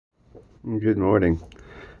Good morning.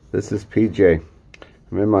 This is PJ.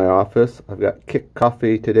 I'm in my office. I've got kick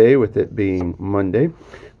coffee today with it being Monday.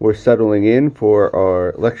 We're settling in for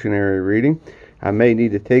our lectionary reading. I may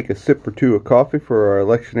need to take a sip or two of coffee for our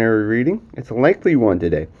lectionary reading. It's a lengthy one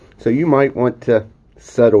today, so you might want to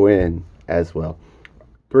settle in as well.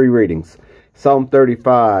 3 readings. Psalm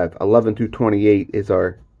 35, 11 through 28 is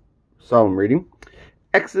our psalm reading.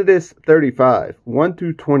 Exodus 35, 1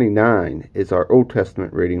 through 29 is our Old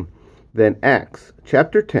Testament reading. Then Acts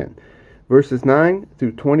chapter 10, verses 9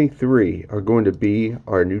 through 23 are going to be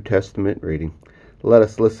our New Testament reading. Let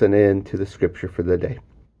us listen in to the scripture for the day.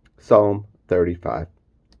 Psalm 35.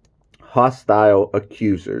 Hostile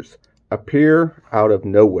accusers appear out of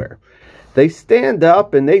nowhere. They stand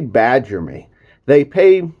up and they badger me. They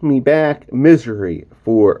pay me back misery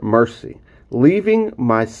for mercy, leaving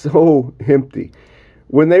my soul empty.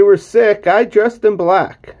 When they were sick, I dressed in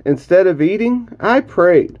black. Instead of eating, I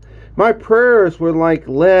prayed. My prayers were like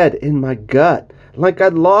lead in my gut, like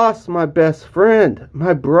I'd lost my best friend,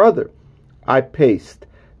 my brother. I paced,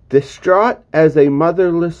 distraught as a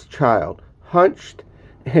motherless child, hunched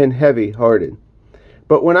and heavy-hearted.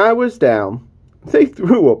 But when I was down, they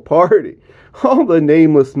threw a party. All the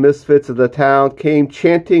nameless misfits of the town came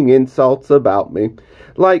chanting insults about me,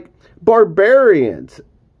 like barbarians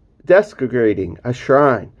desecrating a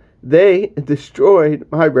shrine. They destroyed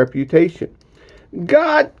my reputation.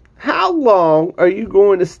 God, how long are you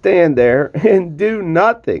going to stand there and do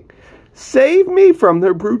nothing? Save me from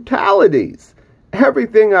their brutalities.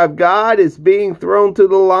 Everything I've got is being thrown to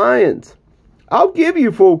the lions. I'll give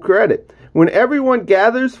you full credit. When everyone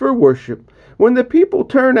gathers for worship, when the people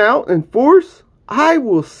turn out in force, I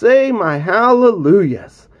will say my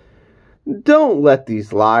hallelujahs. Don't let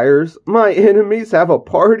these liars, my enemies, have a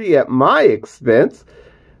party at my expense.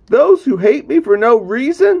 Those who hate me for no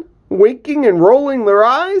reason, winking and rolling their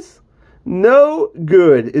eyes? No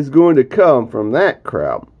good is going to come from that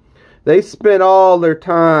crowd. They spend all their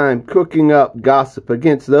time cooking up gossip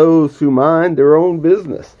against those who mind their own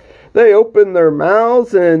business. They open their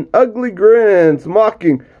mouths and ugly grins,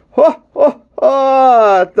 mocking, "Ha, ha,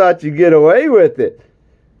 ha, I thought you'd get away with it.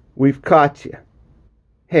 We've caught you.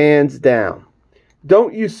 Hands down.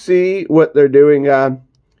 Don't you see what they're doing, God?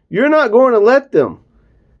 You're not going to let them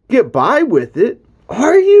get by with it,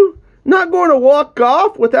 are you? Not going to walk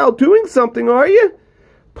off without doing something, are you?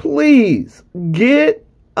 Please, get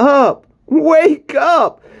up. Wake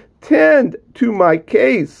up. Tend to my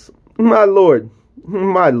case. My Lord,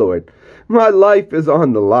 my Lord, my life is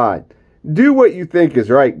on the line. Do what you think is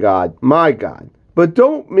right, God, my God. But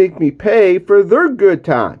don't make me pay for their good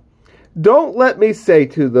time. Don't let me say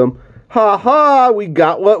to them, "Ha ha, we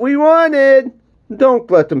got what we wanted." Don't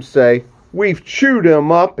let them say, "We've chewed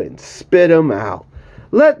him up and spit him out."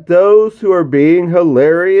 Let those who are being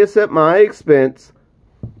hilarious at my expense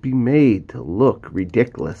be made to look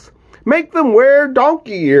ridiculous. Make them wear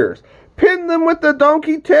donkey ears. Pin them with the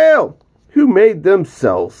donkey tail. Who made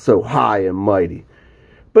themselves so high and mighty?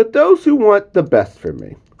 But those who want the best for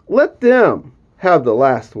me, let them have the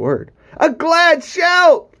last word. A glad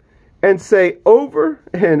shout! And say over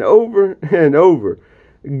and over and over,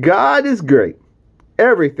 God is great.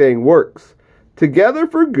 Everything works together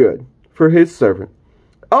for good for his servant.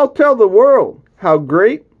 I'll tell the world how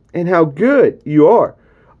great and how good you are.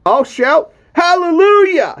 I'll shout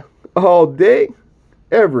hallelujah all day,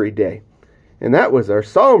 every day. And that was our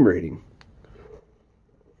psalm reading.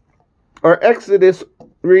 Our Exodus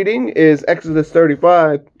reading is Exodus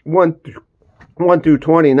 35, 1 through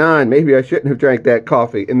 29. Maybe I shouldn't have drank that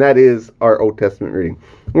coffee. And that is our Old Testament reading.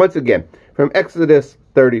 Once again, from Exodus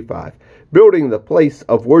 35. Building the place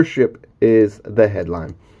of worship is the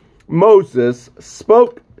headline. Moses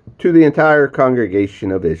spoke to the entire congregation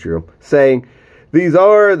of Israel, saying, "These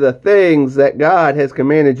are the things that God has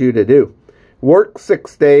commanded you to do. Work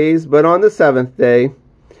 6 days, but on the 7th day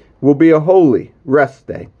will be a holy rest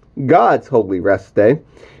day, God's holy rest day.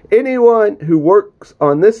 Anyone who works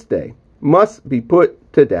on this day must be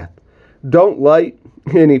put to death. Don't light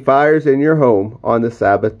any fires in your home on the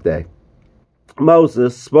Sabbath day."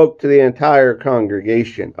 Moses spoke to the entire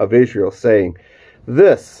congregation of Israel, saying,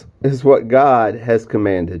 "This is what God has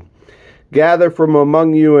commanded. Gather from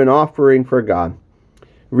among you an offering for God.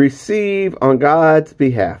 Receive on God's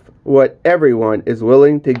behalf what everyone is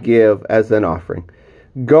willing to give as an offering: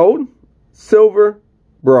 gold, silver,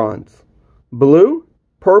 bronze, blue,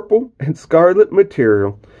 purple, and scarlet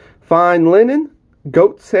material, fine linen,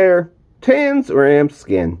 goat's hair, tanned ram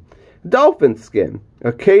skin, dolphin skin,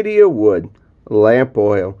 acacia wood, lamp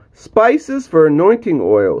oil, spices for anointing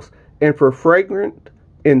oils, and for fragrant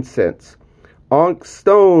incense, onyx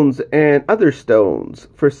stones and other stones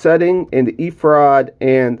for setting in the ephod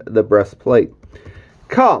and the breastplate.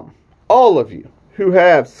 Come, all of you who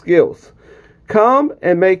have skills, come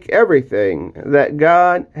and make everything that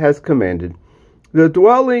God has commanded. The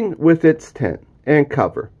dwelling with its tent and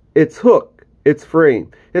cover, its hook, its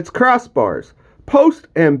frame, its crossbars, post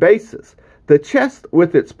and bases, the chest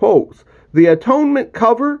with its poles, the atonement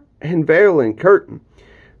cover and veiling curtain,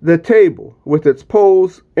 the table with its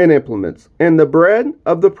poles and implements, and the bread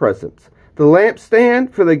of the presence, the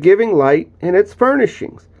lampstand for the giving light and its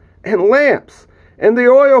furnishings, and lamps, and the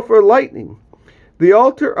oil for lighting, the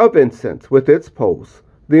altar of incense with its poles,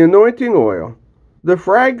 the anointing oil, the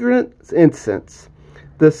fragrant incense,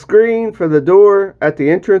 the screen for the door at the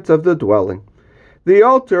entrance of the dwelling, the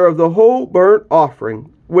altar of the whole burnt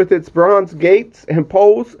offering with its bronze gates and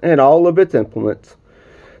poles and all of its implements,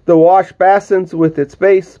 the wash basins with its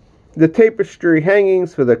base, the tapestry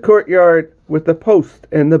hangings for the courtyard with the post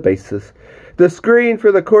and the bases, the screen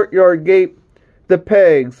for the courtyard gate, the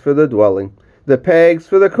pegs for the dwelling, the pegs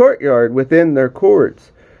for the courtyard within their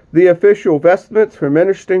cords, the official vestments for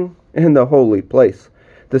ministering in the holy place,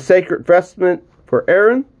 the sacred vestment for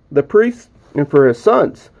Aaron, the priest, and for his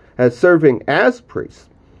sons, as serving as priests.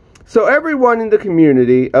 So everyone in the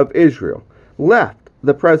community of Israel left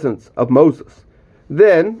the presence of Moses.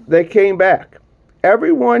 Then they came back,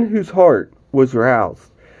 everyone whose heart was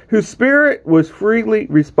roused, whose spirit was freely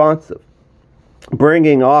responsive,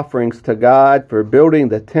 bringing offerings to God for building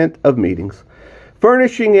the tent of meetings,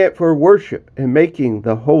 furnishing it for worship and making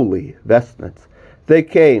the holy vestments. They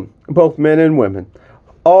came, both men and women,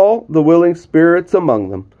 all the willing spirits among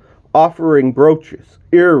them, offering brooches,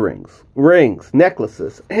 earrings, rings,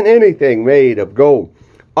 necklaces, and anything made of gold,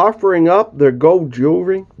 offering up their gold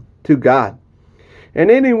jewelry to God. And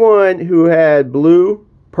anyone who had blue,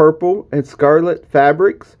 purple, and scarlet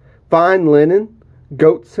fabrics, fine linen,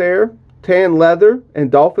 goat's hair, tan leather, and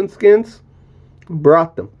dolphin skins,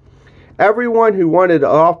 brought them. Everyone who wanted to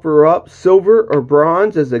offer up silver or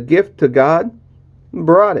bronze as a gift to God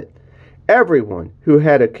brought it. Everyone who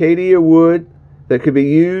had acacia wood that could be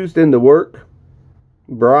used in the work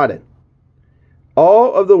brought it.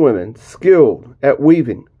 All of the women skilled at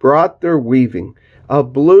weaving brought their weaving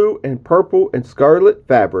of blue and purple and scarlet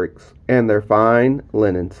fabrics and their fine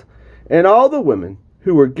linens. And all the women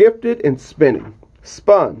who were gifted in spinning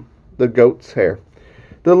spun the goat's hair.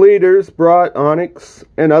 The leaders brought onyx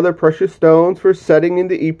and other precious stones for setting in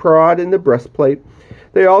the ephod and the breastplate.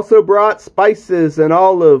 They also brought spices and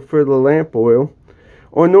olive for the lamp oil,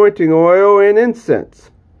 anointing oil and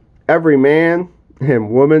incense. Every man and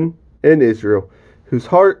woman in Israel whose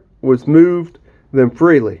heart was moved them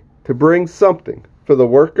freely to bring something for the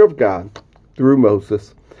work of God through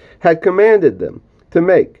Moses had commanded them to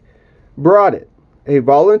make, brought it, a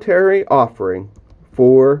voluntary offering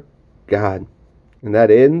for God. And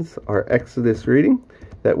that ends our Exodus reading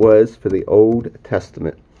that was for the Old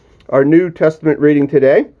Testament. Our New Testament reading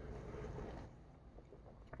today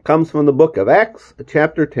comes from the book of Acts,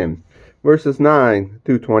 chapter 10, verses 9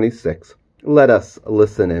 through 26. Let us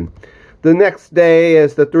listen in. The next day,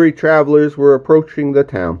 as the three travelers were approaching the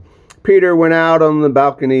town, Peter went out on the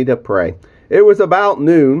balcony to pray. It was about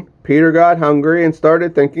noon. Peter got hungry and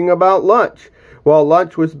started thinking about lunch. While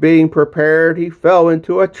lunch was being prepared, he fell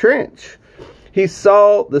into a trance. He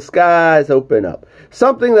saw the skies open up.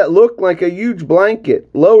 Something that looked like a huge blanket,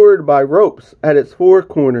 lowered by ropes at its four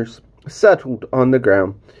corners, settled on the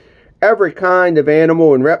ground. Every kind of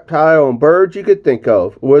animal and reptile and bird you could think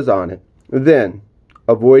of was on it. Then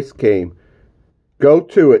a voice came. "Go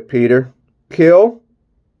to it, Peter. Kill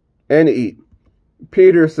and eat."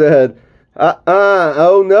 Peter said,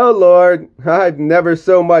 Oh no, Lord. I've never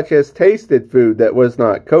so much as tasted food that was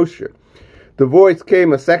not kosher." The voice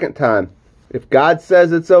came a second time. "If God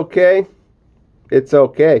says it's okay, it's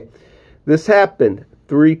okay." This happened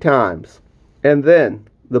 3 times. And then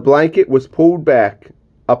the blanket was pulled back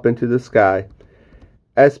up into the sky.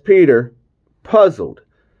 As Peter, puzzled,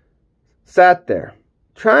 sat there,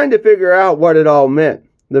 trying to figure out what it all meant,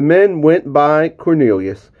 the men went by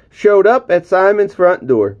Cornelius, showed up at Simon's front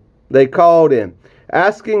door. They called in,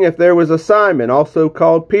 asking if there was a Simon, also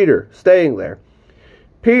called Peter, staying there.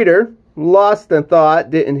 Peter, lost in thought,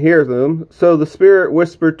 didn't hear them, so the Spirit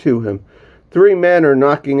whispered to him, 3 men are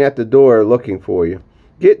knocking at the door looking for you.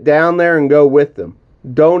 Get down there and go with them.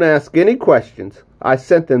 Don't ask any questions. I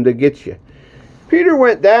sent them to get you." Peter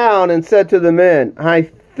went down and said to the men, "I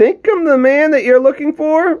think I'm the man that you're looking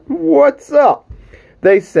for. What's up?"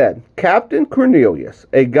 They said, "Captain Cornelius,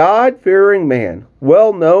 a God-fearing man,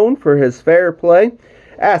 well known for his fair play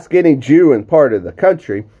Ask any Jew in part of the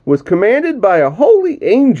country, was commanded by a holy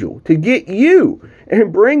angel to get you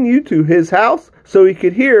and bring you to his house so he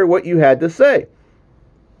could hear what you had to say.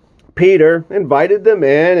 Peter invited them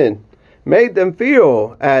in and made them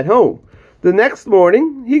feel at home. The next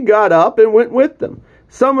morning, he got up and went with them.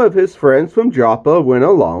 Some of his friends from Joppa went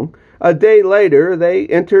along. A day later, they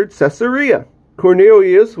entered Caesarea.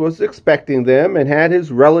 Cornelius was expecting them and had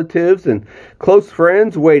his relatives and close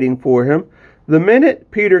friends waiting for him. The minute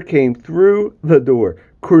Peter came through the door,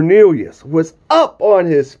 Cornelius was up on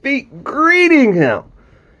his feet greeting him,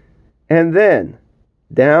 and then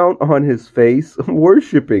down on his face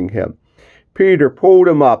worshiping him. Peter pulled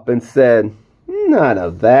him up and said, "None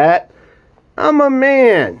of that. I'm a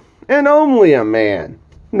man, and only a man,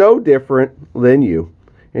 no different than you."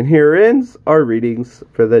 And here ends our readings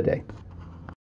for the day.